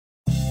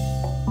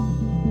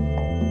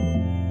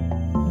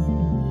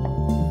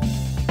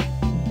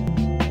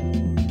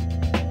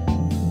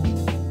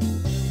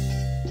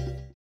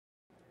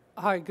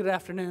Hi, good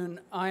afternoon.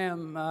 I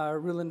am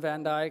Ruland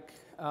Van Dyke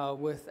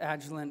with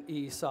Agilent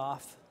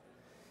ESOF,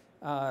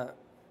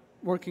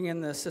 working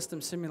in the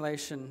system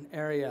simulation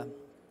area.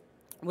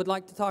 Would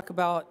like to talk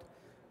about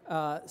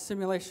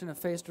simulation of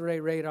phased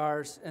array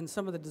radars and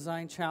some of the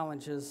design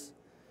challenges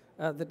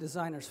that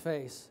designers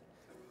face.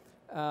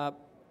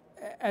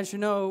 As you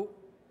know,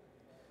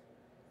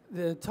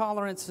 the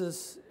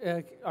tolerances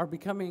are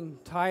becoming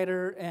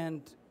tighter,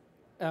 and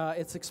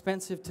it's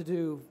expensive to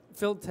do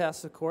field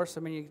tests, of course.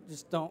 I mean, you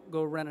just don't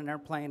go rent an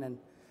airplane and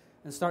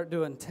start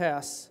doing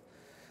tests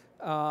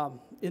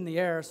in the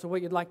air. So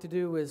what you'd like to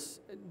do is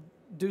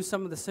do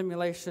some of the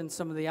simulation,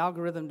 some of the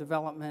algorithm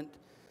development,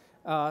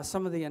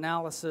 some of the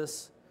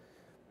analysis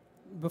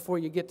before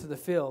you get to the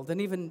field. And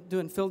even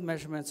doing field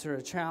measurements are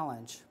a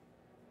challenge.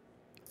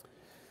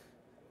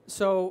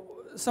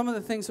 So some of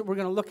the things that we're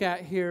going to look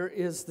at here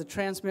is the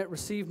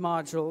transmit-receive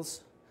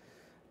modules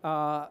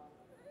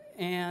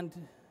and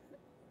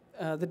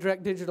the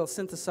direct digital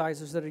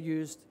synthesizers that are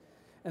used,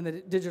 and the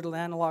digital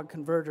analog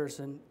converters.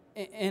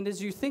 And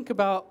as you think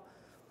about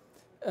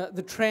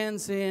the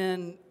trends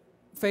in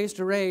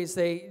phased arrays,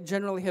 they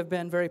generally have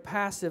been very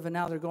passive, and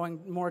now they're going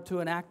more to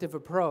an active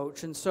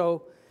approach. And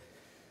so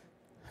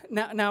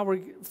now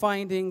we're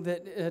finding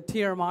that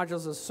TR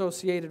modules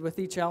associated with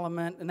each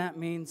element, and that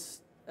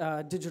means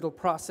digital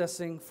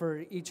processing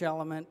for each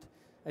element,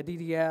 a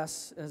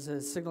DDS as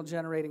a signal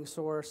generating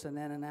source, and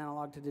then an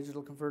analog to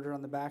digital converter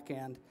on the back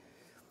end.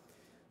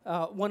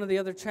 One of the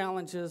other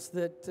challenges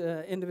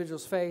that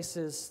individuals face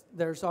is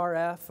there's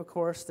RF, of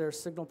course, there's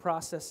signal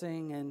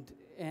processing,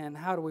 and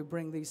how do we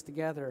bring these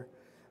together?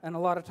 And a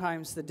lot of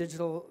times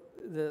the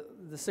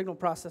signal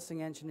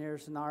processing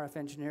engineers and the RF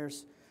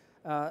engineers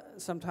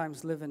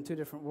sometimes live in two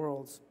different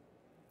worlds.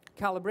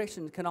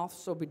 Calibration can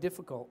also be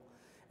difficult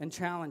and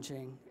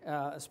challenging,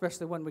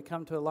 especially when we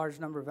come to a large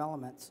number of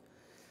elements.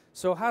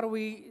 So how do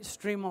we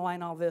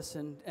streamline all this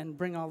and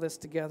bring all this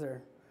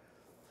together?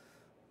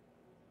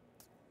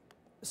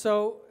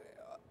 So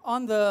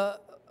on the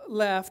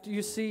left,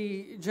 you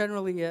see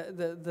generally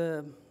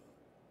a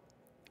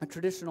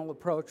traditional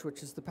approach,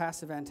 which is the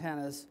passive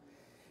antennas.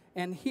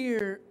 And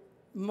here,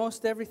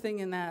 most everything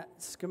in that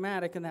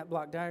schematic, in that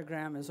block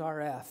diagram, is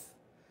RF.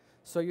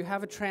 So you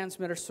have a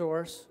transmitter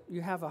source,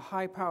 you have a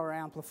high-power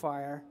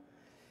amplifier,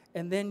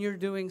 and then you're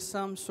doing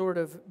some sort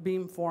of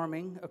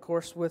beamforming, of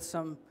course, with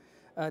some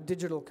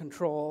digital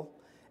control.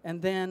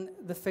 And then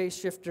the phase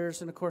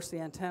shifters, and of course the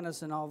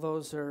antennas and all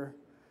those are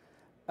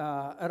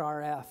at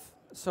RF.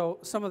 So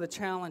some of the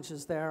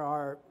challenges there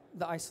are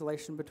the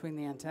isolation between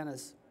the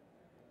antennas.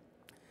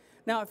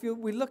 Now, if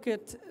we look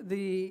at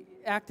the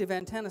active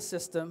antenna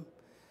system,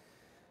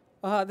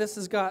 this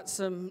has got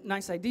some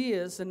nice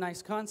ideas and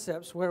nice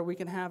concepts where we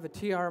can have a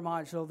TR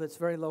module that's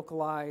very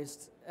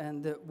localized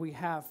and that we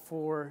have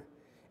for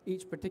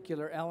each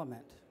particular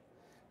element.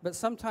 But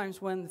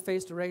sometimes when the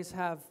phased arrays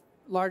have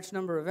large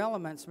number of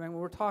elements, I mean,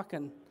 we're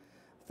talking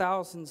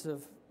thousands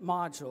of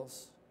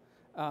modules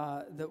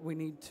that we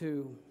need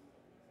to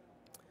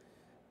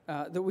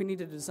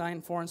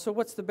design for. And so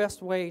what's the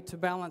best way to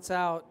balance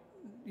out,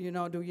 you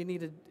know,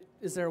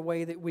 is there a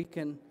way that we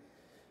can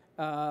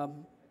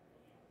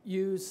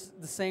use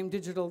the same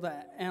digital to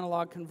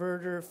analog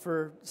converter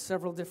for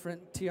several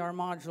different TR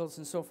modules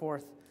and so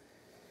forth?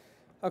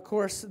 Of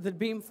course, the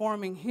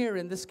beamforming here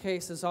in this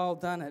case is all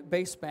done at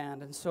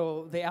baseband, and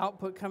so the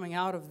output coming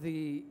out of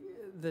the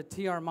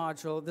TR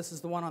module, this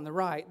is the one on the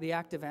right, the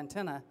active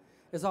antenna,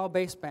 is all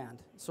baseband.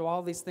 So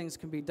all these things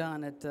can be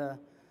done at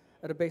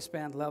a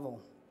baseband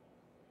level.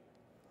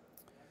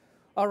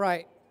 All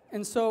right,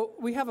 and so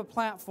we have a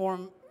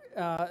platform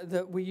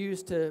that we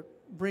use to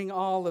bring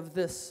all of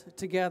this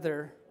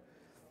together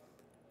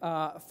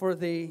for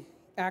the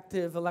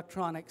active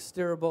electronic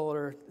steerable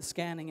or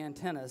scanning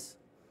antennas.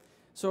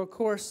 So of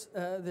course,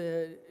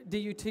 the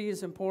DUT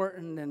is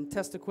important, and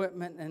test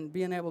equipment and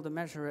being able to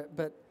measure it,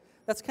 but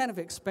that's kind of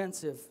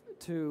expensive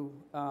to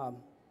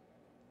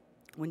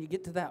when you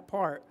get to that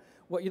part.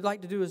 What you'd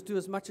like to do is do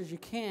as much as you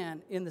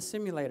can in the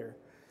simulator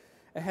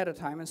ahead of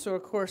time. And so,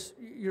 of course,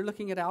 you're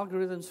looking at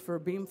algorithms for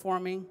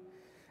beamforming,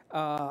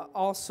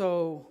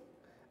 also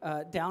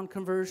down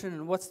conversion,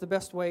 and what's the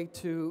best way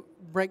to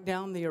break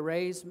down the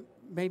arrays,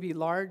 maybe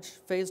large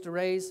phased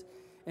arrays,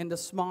 into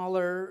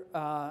smaller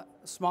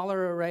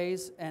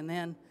arrays, and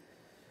then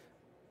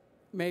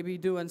maybe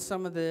doing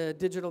some of the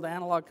digital to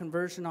analog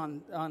conversion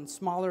on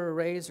smaller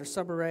arrays or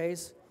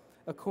subarrays.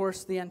 Of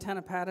course, the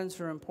antenna patterns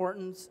are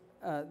important.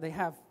 They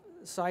have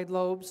side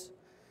lobes,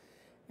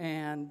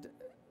 and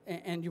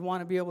you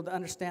want to be able to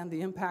understand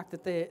the impact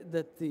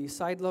that the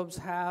side lobes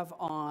have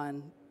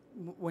on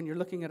when you're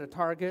looking at a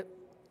target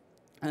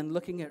and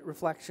looking at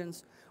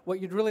reflections.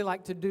 What you'd really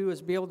like to do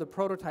is be able to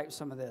prototype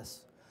some of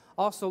this.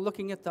 Also,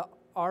 looking at the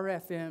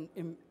RF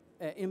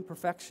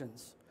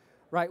imperfections,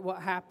 right?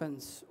 What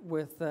happens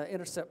with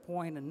intercept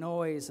point and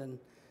noise and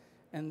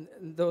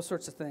those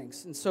sorts of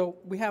things. And so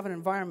we have an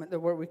environment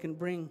where we can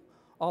bring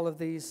all of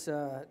these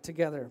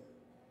together.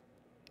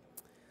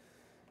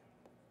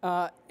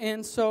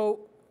 And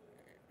so,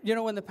 you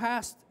know, in the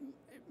past,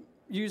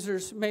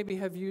 users maybe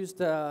have used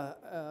in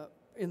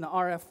the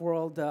RF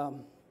world a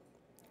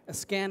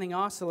scanning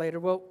oscillator.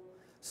 Well,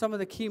 some of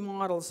the key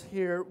models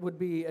here would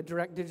be a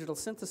direct digital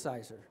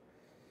synthesizer.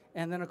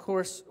 And then, of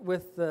course,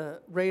 with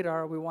the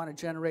radar, we want to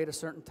generate a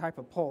certain type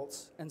of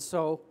pulse. And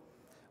so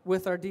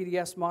with our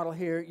DDS model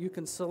here, you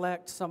can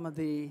select some of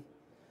the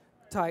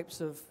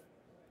types of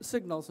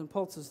signals and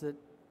pulses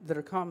that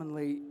are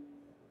commonly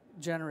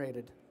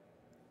generated.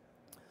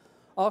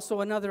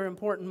 Also, another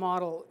important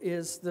model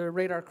is the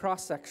radar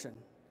cross-section.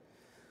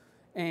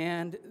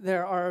 And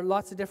there are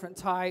lots of different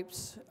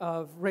types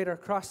of radar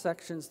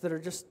cross-sections that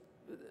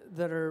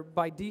are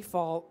by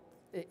default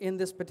in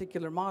this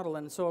particular model.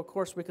 And so, of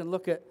course, we can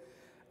look at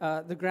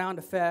the ground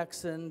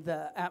effects and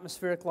the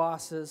atmospheric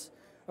losses,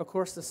 of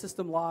course, the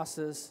system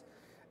losses,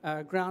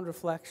 ground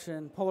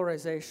reflection,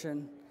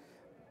 polarization,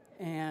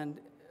 and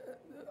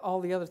all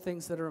the other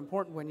things that are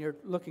important when you're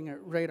looking at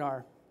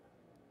radar.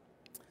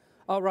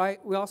 All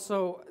right, we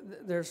also,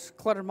 there's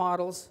clutter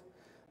models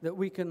that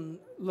we can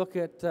look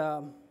at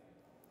the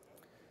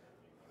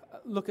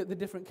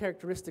different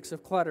characteristics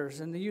of clutters,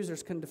 and the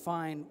users can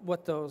define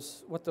what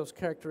those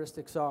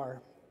characteristics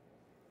are.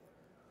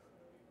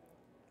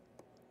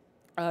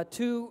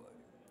 Two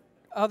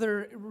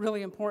other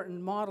really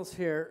important models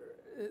here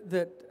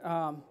that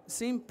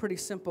seem pretty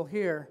simple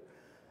here,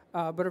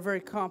 but are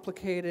very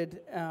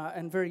complicated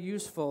and very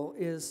useful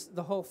is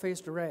the whole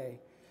phased array.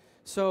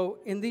 So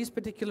in these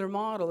particular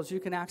models, you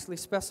can actually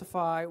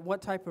specify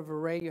what type of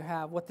array you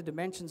have, what the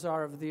dimensions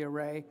are of the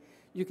array.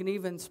 You can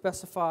even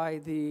specify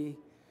the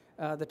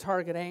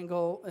target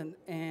angle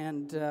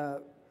and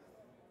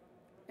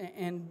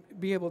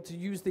be able to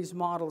use these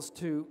models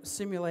to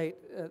simulate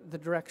the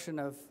direction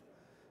of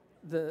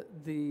the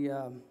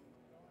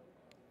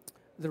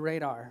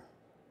radar.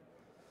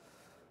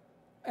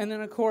 And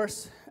then, of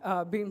course,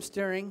 beam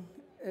steering.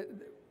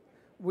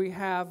 We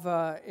have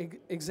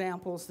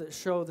examples that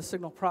show the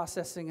signal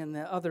processing and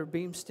the other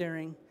beam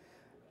steering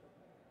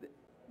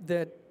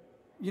that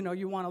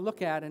you want to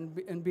look at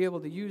and be able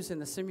to use in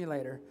the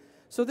simulator.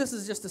 So this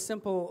is just a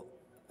simple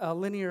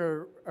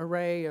linear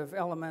array of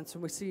elements,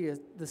 and we see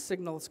the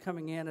signals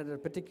coming in at a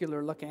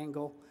particular look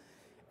angle.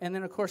 And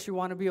then, of course, you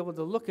want to be able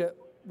to look at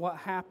what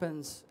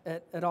happens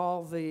at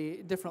all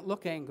the different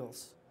look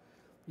angles.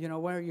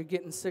 Where you're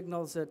getting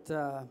signals at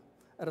a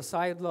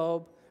side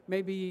lobe.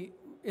 Maybe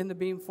in the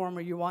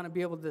beamformer, you want to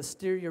be able to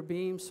steer your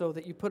beam so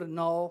that you put a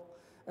null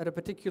at a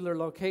particular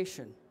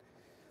location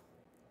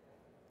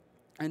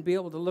and be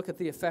able to look at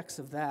the effects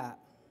of that.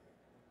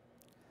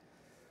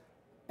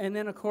 And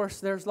then, of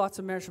course, there's lots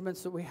of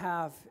measurements that we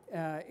have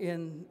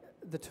in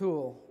the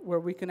tool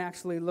where we can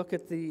actually look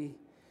at the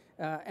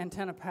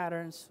antenna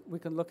patterns. We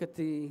can look at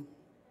the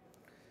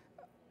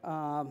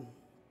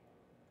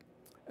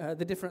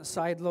different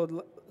side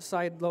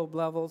lobe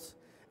levels.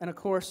 And, of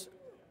course,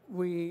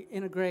 we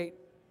integrate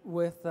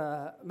with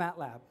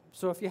MATLAB.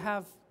 So if you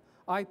have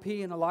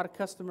IP, and a lot of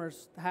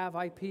customers have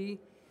IP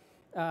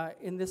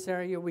in this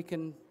area, we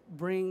can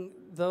bring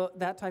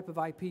that type of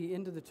IP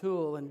into the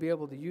tool and be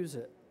able to use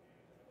it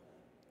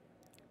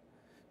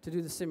to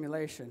do the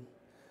simulation.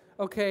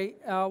 Okay,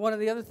 one of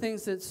the other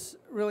things that's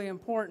really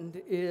important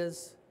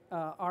is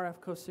RF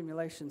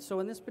co-simulation. So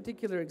in this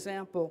particular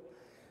example,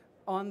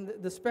 on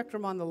the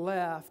spectrum on the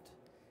left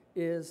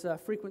is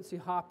frequency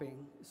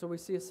hopping. So we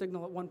see a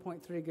signal at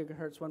 1.3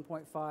 gigahertz,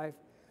 1.5,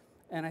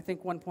 and I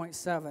think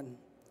 1.7.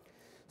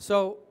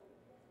 So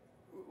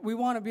we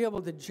want to be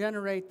able to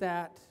generate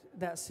that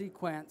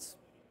sequence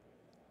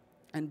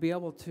and be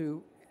able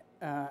to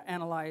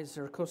analyze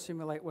or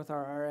co-simulate with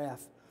our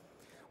RF.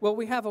 Well,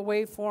 we have a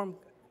waveform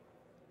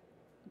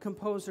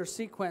composer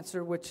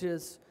sequencer, which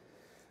is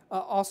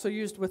also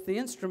used with the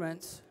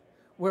instruments,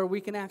 where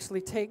we can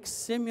actually take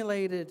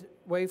simulated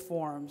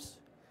waveforms,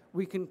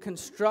 we can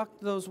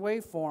construct those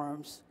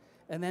waveforms,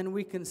 and then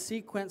we can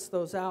sequence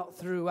those out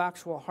through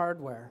actual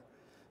hardware.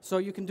 So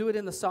you can do it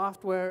in the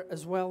software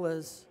as well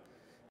as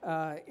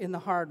in the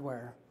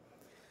hardware.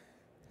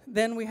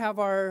 Then we have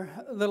our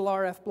little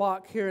RF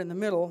block here in the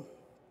middle,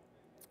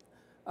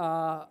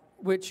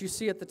 which you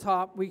see at the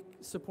top. We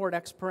support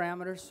X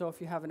parameters, so if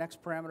you have an X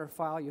parameter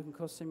file, you can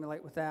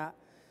co-simulate with that.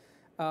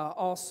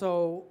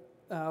 Also,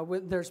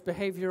 there's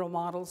behavioral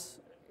models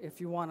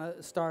if you want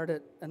to start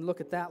it and look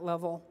at that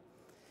level.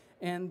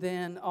 And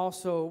then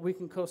also we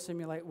can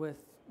co-simulate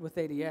with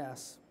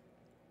ADS.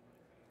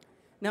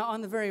 Now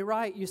on the very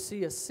right you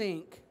see a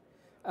sync,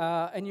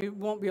 and you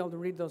won't be able to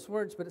read those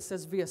words, but it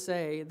says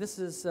VSA. This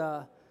is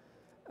the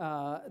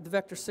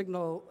vector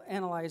signal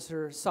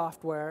analyzer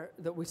software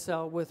that we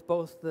sell with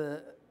both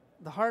the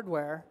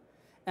hardware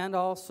and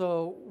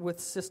also with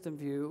System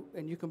View,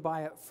 and you can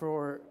buy it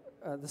for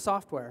the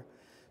software.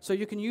 So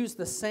you can use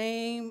the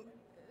same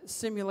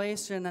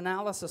simulation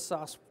analysis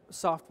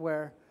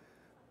software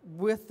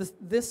with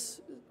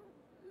this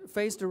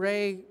phased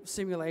array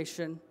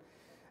simulation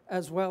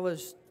as well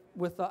as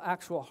with the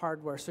actual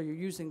hardware. So you're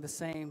using the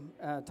same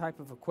type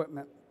of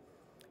equipment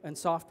and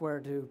software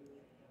to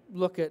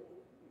look at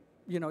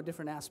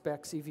different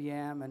aspects,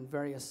 EVM and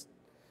various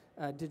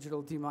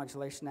digital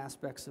demodulation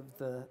aspects of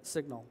the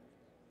signal.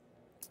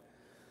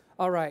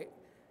 All right.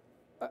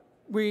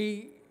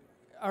 We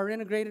are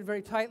integrated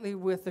very tightly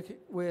with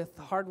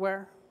the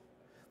hardware.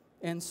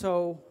 And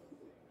so,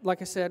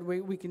 like I said,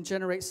 we can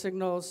generate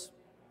signals,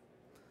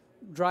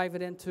 drive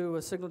it into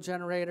a signal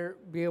generator,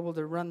 be able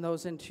to run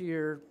those into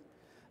your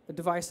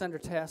device under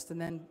test, and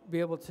then be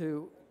able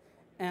to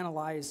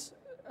analyze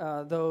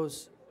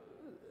those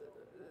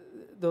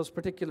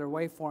particular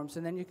waveforms,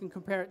 and then you can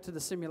compare it to the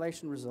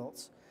simulation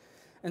results.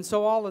 And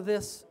so all of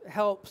this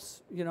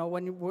helps, you know,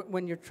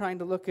 when you're trying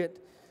to look at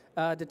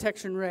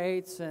detection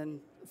rates and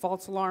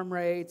false alarm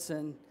rates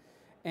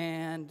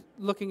and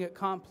looking at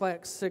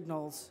complex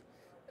signals,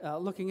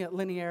 looking at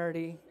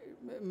linearity.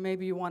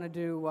 Maybe you want to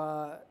do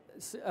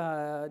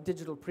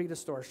digital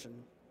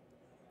predistortion.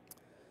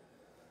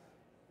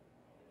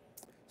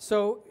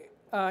 So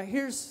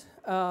here's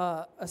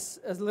a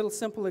little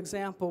simple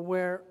example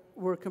where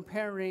we're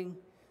comparing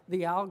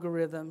the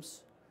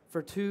algorithms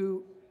for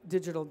two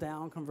digital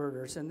down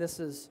converters. And this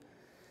is,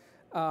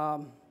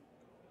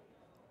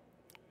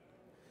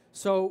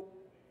 so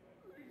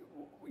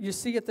you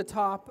see at the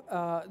top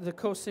the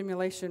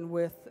co-simulation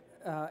with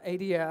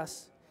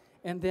ADS,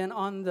 and then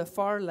on the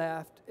far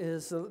left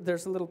is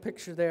there's a little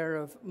picture there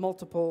of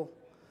multiple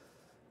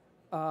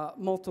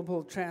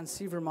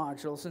transceiver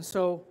modules. And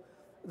so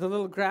the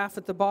little graph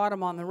at the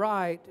bottom on the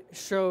right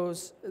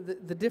shows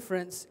the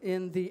difference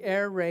in the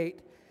error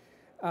rate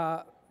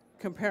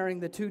comparing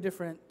the two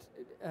different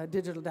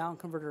digital down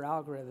converter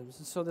algorithms.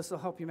 And so this will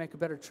help you make a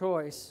better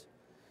choice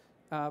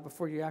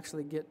before you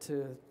actually get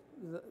to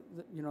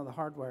the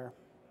hardware.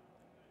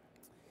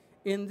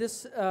 In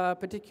this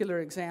particular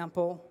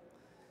example,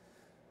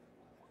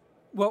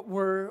 what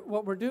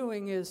we're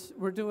doing is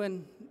we're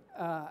doing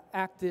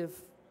active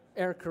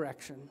error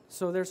correction.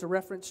 So there's a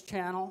reference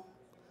channel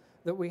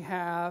that we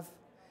have,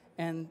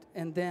 and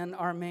then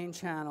our main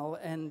channel,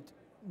 and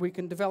we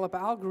can develop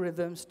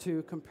algorithms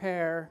to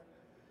compare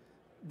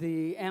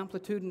the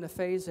amplitude and the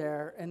phase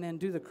error and then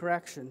do the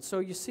correction. So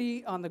you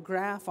see on the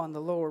graph on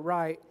the lower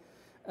right,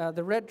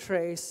 the red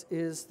trace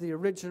is the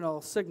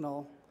original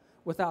signal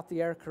without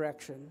the error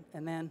correction.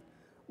 And then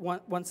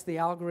once the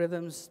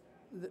algorithms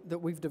that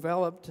we've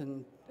developed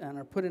and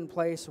are put in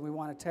place and we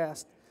want to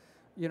test,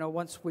 you know,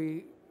 once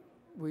we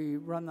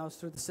run those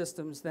through the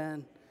systems,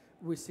 then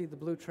we see the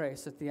blue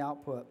trace at the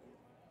output,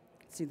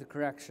 see the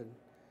correction.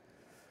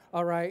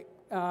 All right,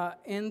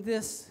 in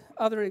this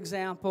other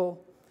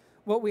example,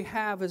 what we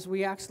have is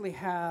we actually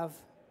have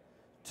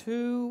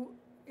two,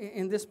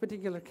 in this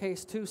particular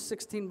case, two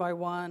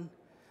 16x1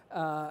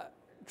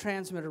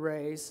 transmit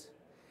arrays,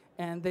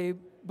 and they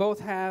both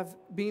have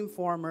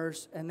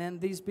beamformers, and then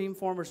these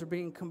beamformers are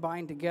being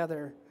combined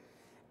together,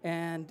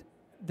 and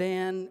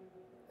then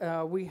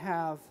we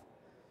have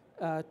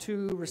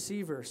two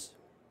receivers.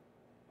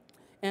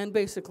 And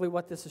basically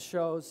what this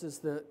shows is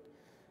that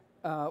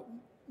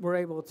we're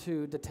able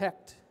to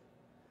detect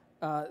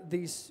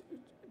these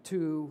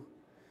two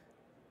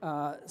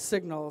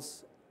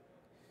signals,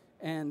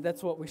 and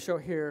that's what we show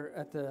here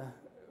at the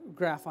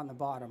graph on the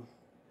bottom.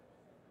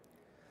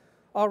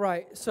 All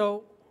right,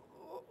 so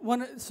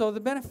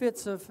the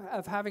benefits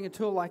of having a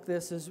tool like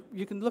this is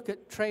you can look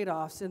at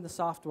trade-offs in the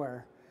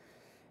software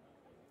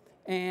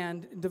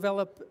and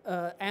develop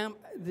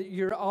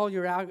all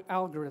your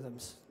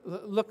algorithms.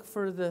 Look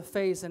for the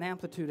phase and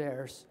amplitude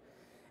errors,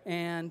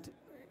 and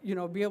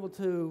be able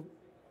to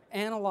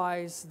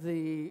analyze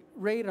the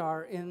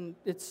radar in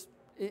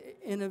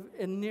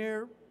a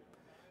near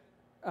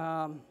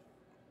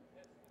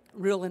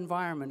real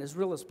environment, as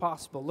real as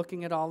possible,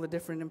 looking at all the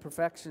different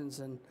imperfections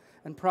and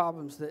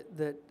problems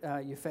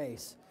that you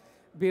face.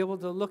 Be able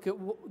to look at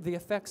the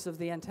effects of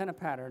the antenna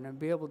pattern and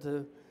be able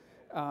to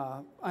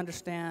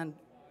understand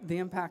the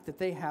impact that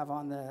they have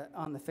on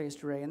the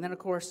phased array. And then, of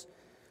course,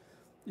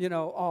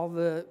 all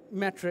the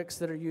metrics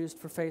that are used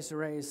for phased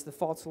arrays, the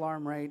false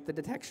alarm rate, the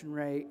detection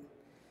rate,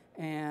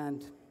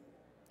 and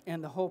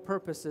the whole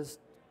purpose is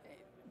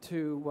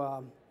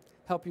to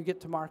help you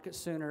get to market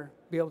sooner,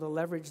 be able to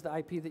leverage the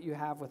IP that you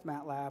have with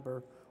MATLAB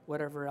or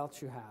whatever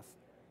else you have.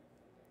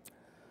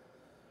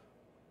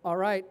 All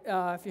right,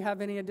 if you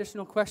have any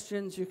additional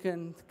questions, you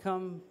can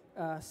come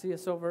see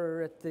us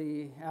over at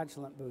the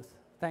Agilent booth.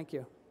 Thank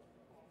you.